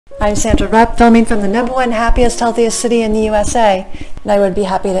I'm Sandra Rupp, filming from the #1 happiest, healthiest city in the USA, and I would be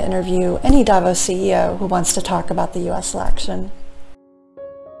happy to interview any Davos CEO who wants to talk about the US election.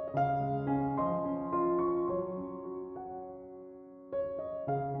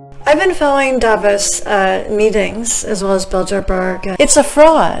 I've been following Davos meetings as well as Bilderberg. It's a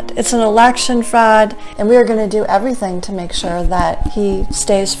fraud. It's an election fraud, and we are going to do everything to make sure that he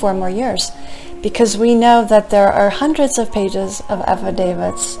stays 4 more years, because we know that there are hundreds of pages of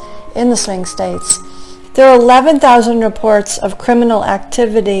affidavits in the swing states. There are 11,000 reports of criminal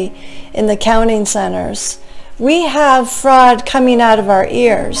activity in the counting centers. We have fraud coming out of our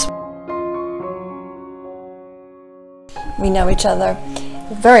ears. We know each other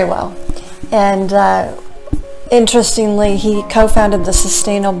very well. And interestingly, he co-founded the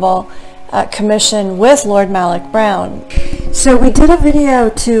Sustainable Commission with Lord Malloch Brown. So we did a video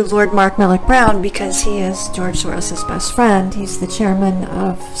to Lord Malloch Brown because he is George Soros' best friend. He's the chairman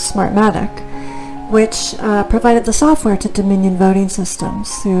of Smartmatic, which provided the software to Dominion voting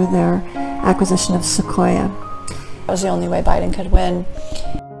systems through their acquisition of Sequoia. That was the only way Biden could win.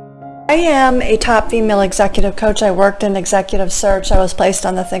 I am a top female executive coach. I worked in executive search. I was placed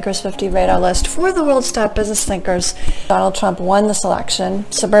on the Thinkers 50 radar list for the world's top business thinkers. Donald Trump won this election.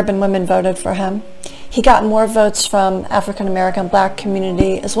 Suburban women voted for him. He got more votes from African American Black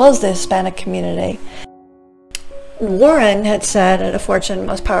community as well as the Hispanic community. Warren had said at a Fortune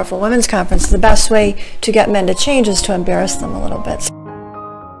Most Powerful Women's Conference, the best way to get men to change is to embarrass them a little bit.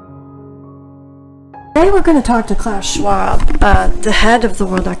 Today we're going to talk to Klaus Schwab, the head of the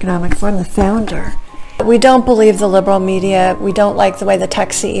World Economic Forum, the founder. We don't believe the liberal media. We don't like the way the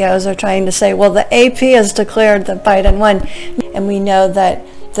tech CEOs are trying to say, well, the AP has declared that Biden won. And we know that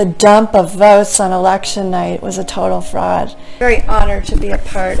the dump of votes on election night was a total fraud. Very honored to be a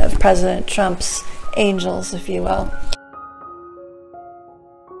part of President Trump's angels, if you will.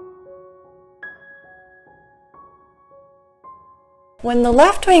 When the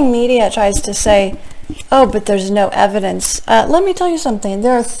left-wing media tries to say, oh, but there's no evidence, let me tell you something.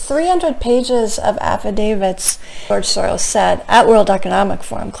 There are 300 pages of affidavits, George Soros said at World Economic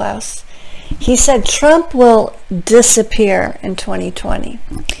Forum, Klaus. He said Trump will disappear in 2020.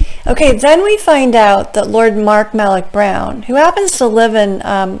 Okay, then we find out that Lord Malloch Brown, who happens to live in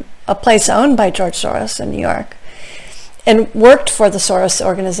a place owned by George Soros in New York, and worked for the Soros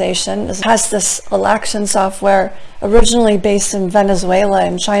organization, has this election software originally based in Venezuela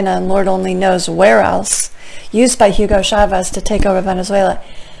and China and Lord only knows where else, used by Hugo Chavez to take over Venezuela.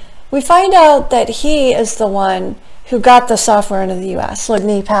 We find out that he is the one who got the software into the US. Lord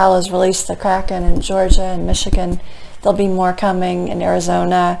Nepal has released the Kraken in Georgia and Michigan. There'll be more coming in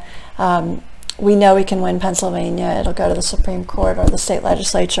Arizona. We know we can win Pennsylvania. It'll go to the Supreme Court, or the state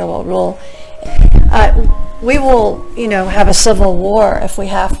legislature will rule. We will, have a civil war if we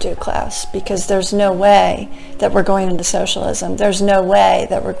have to, Klaus, because there's no way that we're going into socialism. There's no way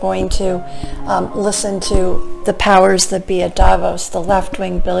that we're going to listen to the powers that be at Davos, the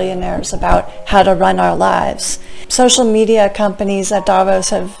left-wing billionaires, about how to run our lives. Social media companies at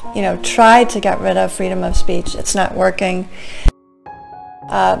Davos have, tried to get rid of freedom of speech. It's not working.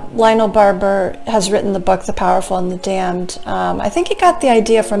 Lionel Barber has written the book The Powerful and the Damned. I think he got the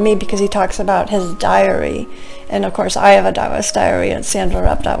idea from me because he talks about his diary. And of course I have a Davos diary at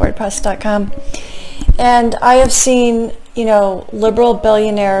sandrarupp.wordpress.com. And I have seen, liberal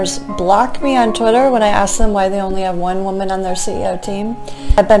billionaires block me on Twitter when I ask them why they only have one woman on their CEO team.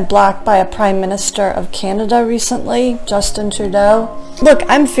 I've been blocked by a Prime Minister of Canada recently, Justin Trudeau. Look,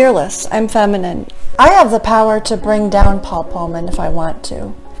 I'm fearless. I'm feminine. I have the power to bring down Paul Polman if I want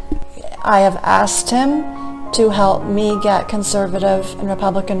to. I have asked him to help me get conservative and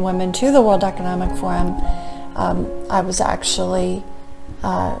Republican women to the World Economic Forum. I was actually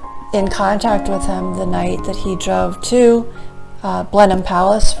in contact with him the night that he drove to Blenheim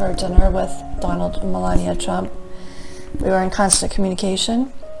Palace for dinner with Donald and Melania Trump. We were in constant communication.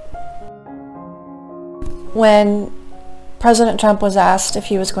 When President Trump was asked if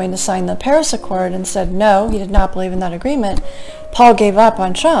he was going to sign the Paris Accord and said no, he did not believe in that agreement, Paul gave up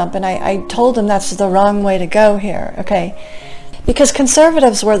on Trump, and I told him that's the wrong way to go here, okay? Because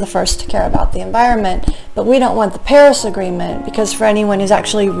conservatives were the first to care about the environment, but we don't want the Paris Agreement, because for anyone who's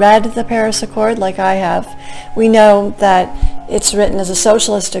actually read the Paris Accord, like I have, we know that it's written as a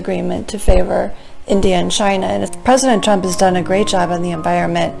socialist agreement to favor India and China, and President Trump has done a great job on the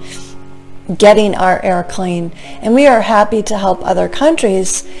environment, getting our air clean, and we are happy to help other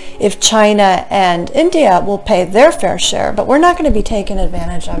countries if China and India will pay their fair share, but we're not going to be taken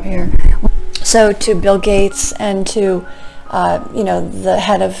advantage of here. So to Bill Gates and to you know, the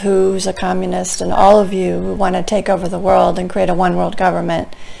head of who's a communist, and all of you who want to take over the world and create a one world government.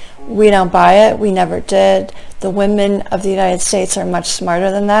 We don't buy it. We never did. The women of the United States are much smarter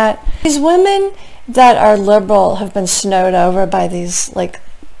than that. These women that are liberal have been snowed over by these like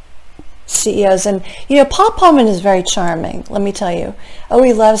CEOs. And you know, Paul Polman is very charming, let me tell you. Oh,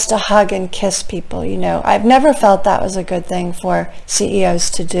 he loves to hug and kiss people. You know, I've never felt that was a good thing for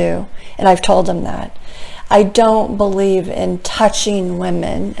CEOs to do, and I've told him that. I don't believe in touching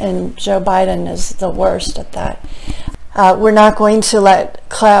women, and Joe Biden is the worst at that. We're not going to let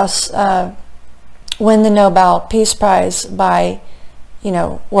Klaus win the Nobel Peace Prize by, you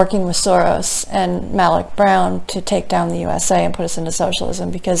know, working with Soros and Malloch to take down the USA and put us into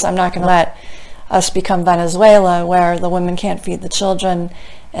socialism, because I'm not going to let us become Venezuela, where the women can't feed the children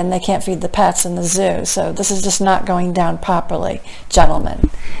and they can't feed the pets in the zoo. So this is just not going down properly, gentlemen.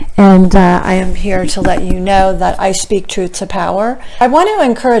 And I am here to let you know that I speak truth to power. I want to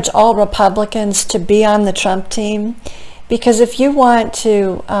encourage all Republicans to be on the Trump team, because if you want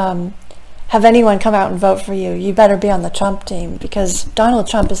to have anyone come out and vote for you, you better be on the Trump team, because Donald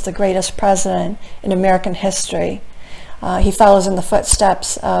Trump is the greatest president in American history. He follows in the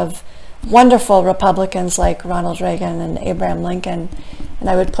footsteps of wonderful Republicans like Ronald Reagan and Abraham Lincoln, and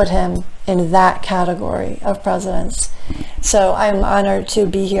I would put him in that category of presidents. So I'm honored to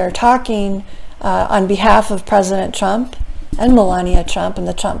be here talking on behalf of President Trump and Melania Trump and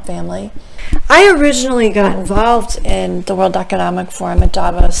the Trump family. I originally got involved in the World Economic Forum at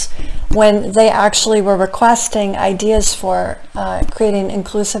Davos when they actually were requesting ideas for creating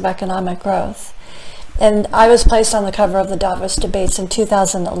inclusive economic growth. And I was placed on the cover of the Davos debates in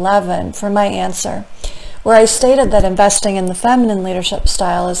 2011 for my answer, where I stated that investing in the feminine leadership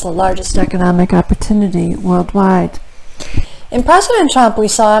style is the largest economic opportunity worldwide. In President Trump, we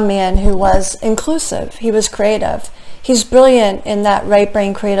saw a man who was inclusive. He was creative. He's brilliant in that right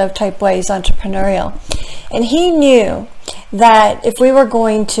brain creative type way. He's entrepreneurial. And he knew that if we were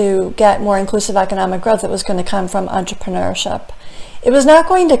going to get more inclusive economic growth, it was going to come from entrepreneurship. It was not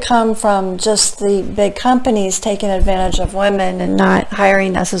going to come from just the big companies taking advantage of women and not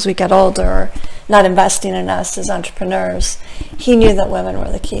hiring us as we get older, or not investing in us as entrepreneurs. He knew that women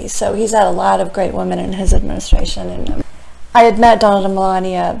were the key. So he's had a lot of great women in his administration. And I had met Donald and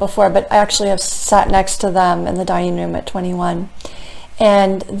Melania before, but I actually have sat next to them in the dining room at 21.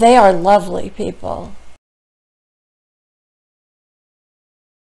 And they are lovely people.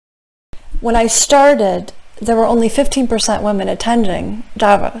 When I started, there were only 15% women attending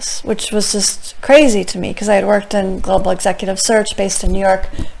Davos, which was just crazy to me, because I had worked in global executive search based in New York,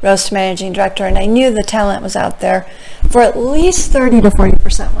 rose to managing director, and I knew the talent was out there for at least 30 to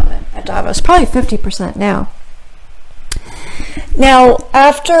 40% women at Davos, probably 50% now. Now,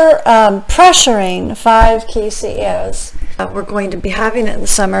 after pressuring 5 key CEOs, we're going to be having it in the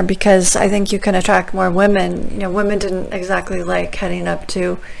summer, because I think you can attract more women. You know, women didn't exactly like heading up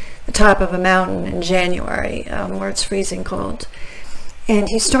to the top of a mountain in January, where it's freezing cold. And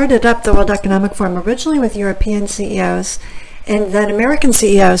he started up the World Economic Forum originally with European CEOs, and then American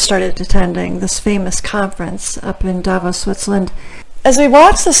CEOs started attending this famous conference up in Davos, Switzerland. As we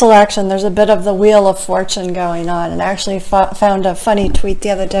watch this election, there's a bit of the Wheel of Fortune going on, and I actually found a funny tweet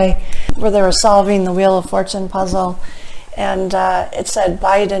the other day where they were solving the Wheel of Fortune puzzle, and it said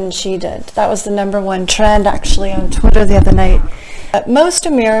Biden cheated. That was the #1 trend actually on Twitter the other night. Most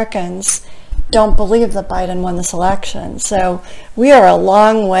Americans don't believe that Biden won this election, so we are a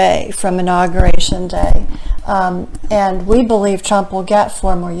long way from Inauguration Day, and we believe Trump will get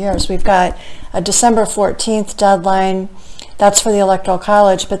 4 more years. We've got a December 14th deadline. That's for the Electoral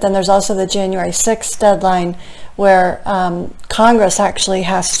College, but then there's also the January 6th deadline, where Congress actually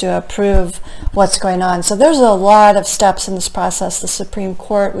has to approve what's going on. So there's a lot of steps in this process. The Supreme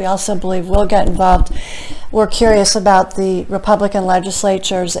Court, we also believe, will get involved. We're curious about the Republican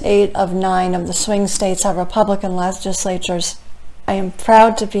legislatures. 8 of 9 of the swing states have Republican legislatures. I am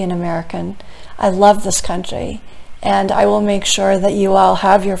proud to be an American. I love this country, and I will make sure that you all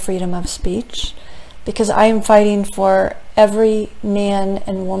have your freedom of speech, because I am fighting for every man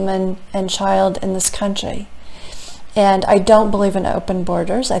and woman and child in this country. And I don't believe in open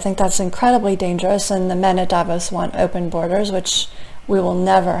borders. I think that's incredibly dangerous, and the men at Davos want open borders, which we will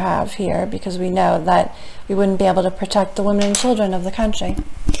never have here, because we know that we wouldn't be able to protect the women and children of the country.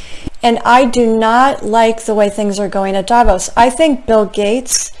 And I do not like the way things are going at Davos. I think Bill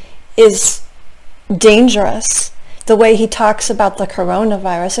Gates is dangerous, the way he talks about the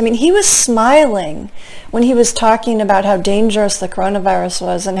coronavirus. I mean, he was smiling when he was talking about how dangerous the coronavirus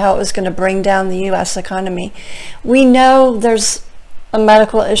was and how it was going to bring down the U.S. economy. We know there's a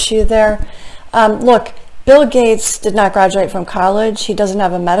medical issue there. Look, Bill Gates did not graduate from college. He doesn't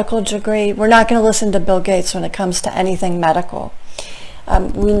have a medical degree. We're not going to listen to Bill Gates when it comes to anything medical.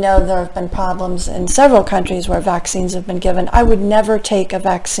 We know there have been problems in several countries where vaccines have been given. I would never take a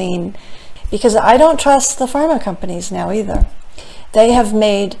vaccine because I don't trust the pharma companies now either. They have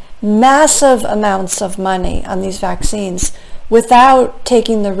made massive amounts of money on these vaccines without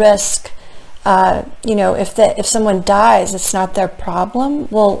taking the risk. You know, if someone dies, it's not their problem.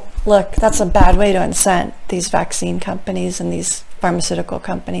 Well, look, that's a bad way to incent these vaccine companies and these pharmaceutical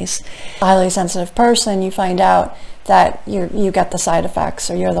companies. A highly sensitive person, you find out that you get the side effects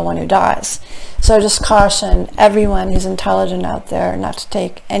or you're the one who dies. So just caution everyone who's intelligent out there not to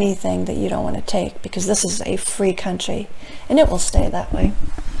take anything that you don't want to take, because this is a free country and it will stay that way.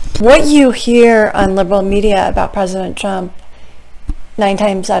 What you hear on liberal media about President Trump 9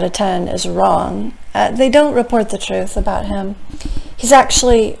 times out of 10 is wrong. They don't report the truth about him. He's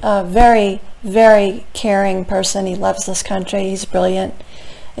actually a very, very caring person. He loves this country. He's brilliant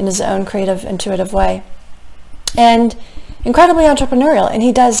in his own creative, intuitive way. And incredibly entrepreneurial. And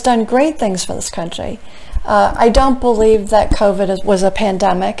he has done great things for this country. I don't believe that COVID was a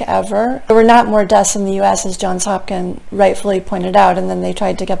pandemic ever. There were not more deaths in the U.S., as Johns Hopkins rightfully pointed out, and then they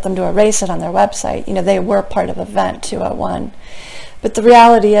tried to get them to erase it on their website. You know, they were part of Event 201. But the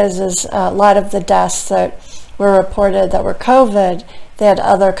reality is a lot of the deaths that were reported that were COVID, they had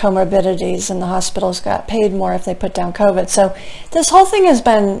other comorbidities, and the hospitals got paid more if they put down COVID. So this whole thing has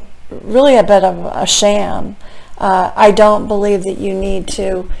been really a bit of a sham. I don't believe that you need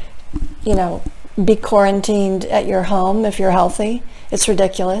to, you know, be quarantined at your home if you're healthy. It's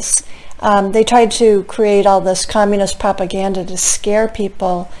ridiculous. They tried to create all this communist propaganda to scare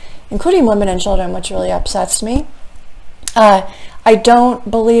people, including women and children, which really upsets me. I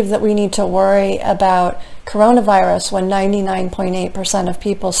don't believe that we need to worry about coronavirus when 99.8% of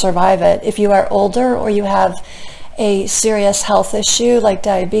people survive it. If you are older or you have a serious health issue like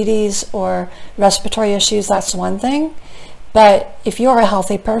diabetes or respiratory issues, that's one thing. But if you're a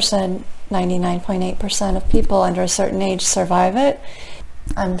healthy person, 99.8% of people under a certain age survive it.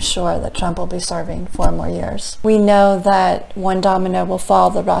 I'm sure that Trump will be serving 4 more years. We know that one domino will fall,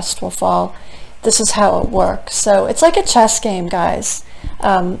 the rest will fall. This is how it works. So it's like a chess game, guys.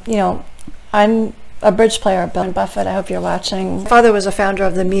 You know, I'm a bridge player, Bill Buffett, I hope you're watching. My father was a founder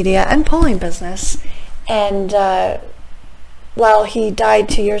of the media and polling business. And while he died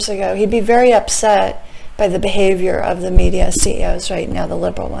 2 years ago, he'd be very upset by the behavior of the media CEOs right now, the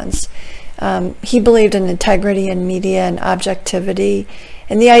liberal ones. He believed in integrity in media and objectivity.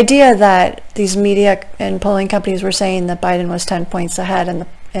 And the idea that these media and polling companies were saying that Biden was 10 points ahead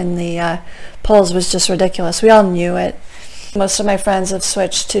in the polls was just ridiculous. We all knew it. Most of my friends have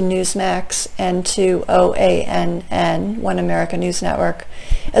switched to Newsmax and to OANN, One America News Network,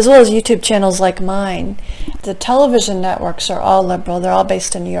 as well as YouTube channels like mine. The television networks are all liberal. They're all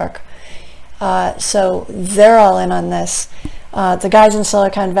based in New York. So they're all in on this. The guys in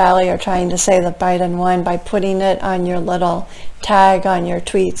Silicon Valley are trying to say that Biden won by putting it on your little tag on your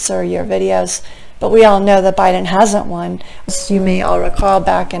tweets or your videos. But we all know that Biden hasn't won. As you may all recall,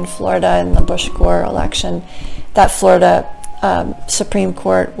 back in Florida in the Bush-Gore election, that Florida Supreme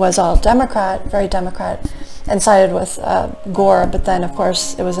Court was all Democrat, very Democrat, and sided with Gore. But then, of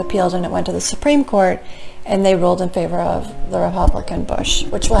course, it was appealed and it went to the Supreme Court, and they ruled in favor of the Republican Bush,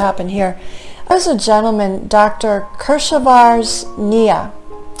 which will happen here. There's a gentleman, Dr. Kershavars Nia,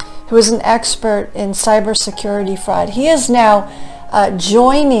 who is an expert in cybersecurity fraud. He is now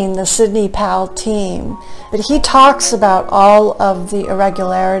joining the Sidney Powell team, but he talks about all of the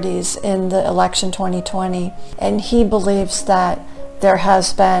irregularities in the election 2020, and he believes that there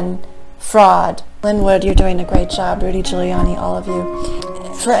has been fraud. Linwood, you're doing a great job. Rudy Giuliani, all of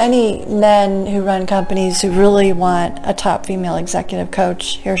you. For any men who run companies who really want a top female executive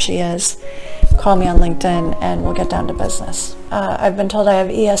coach, here she is. Call me on LinkedIn and we'll get down to business. I've been told I have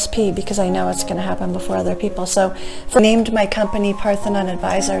ESP because I know it's going to happen before other people. So I named my company Parthenon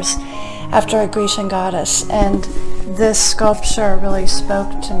Advisors after a Grecian goddess, and this sculpture really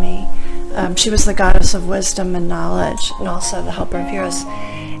spoke to me. She was the goddess of wisdom and knowledge, and also the helper of heroes.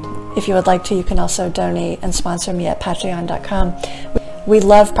 If you would like to, you can also donate and sponsor me at patreon.com. We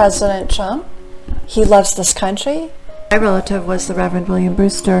love President Trump. He loves this country. My relative was the Reverend William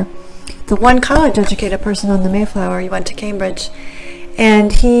Brewster, the one college-educated person on the Mayflower. He went to Cambridge,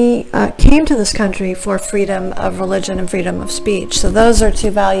 and he came to this country for freedom of religion and freedom of speech. So those are two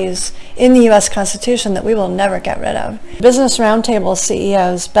values in the U.S. Constitution that we will never get rid of. Business Roundtable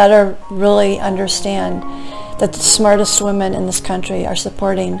CEOs better really understand that the smartest women in this country are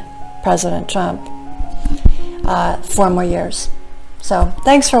supporting President Trump 4 more years. So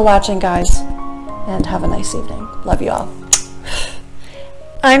thanks for watching, guys. and have a nice evening. Love you all.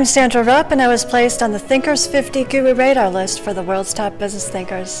 I'm Sandra Rupp, and I was placed on the Thinkers 50 Guru Radar list for the world's top business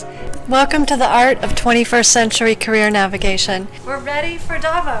thinkers. Welcome to the art of 21st century career navigation. We're ready for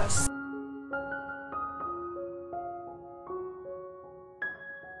Davos.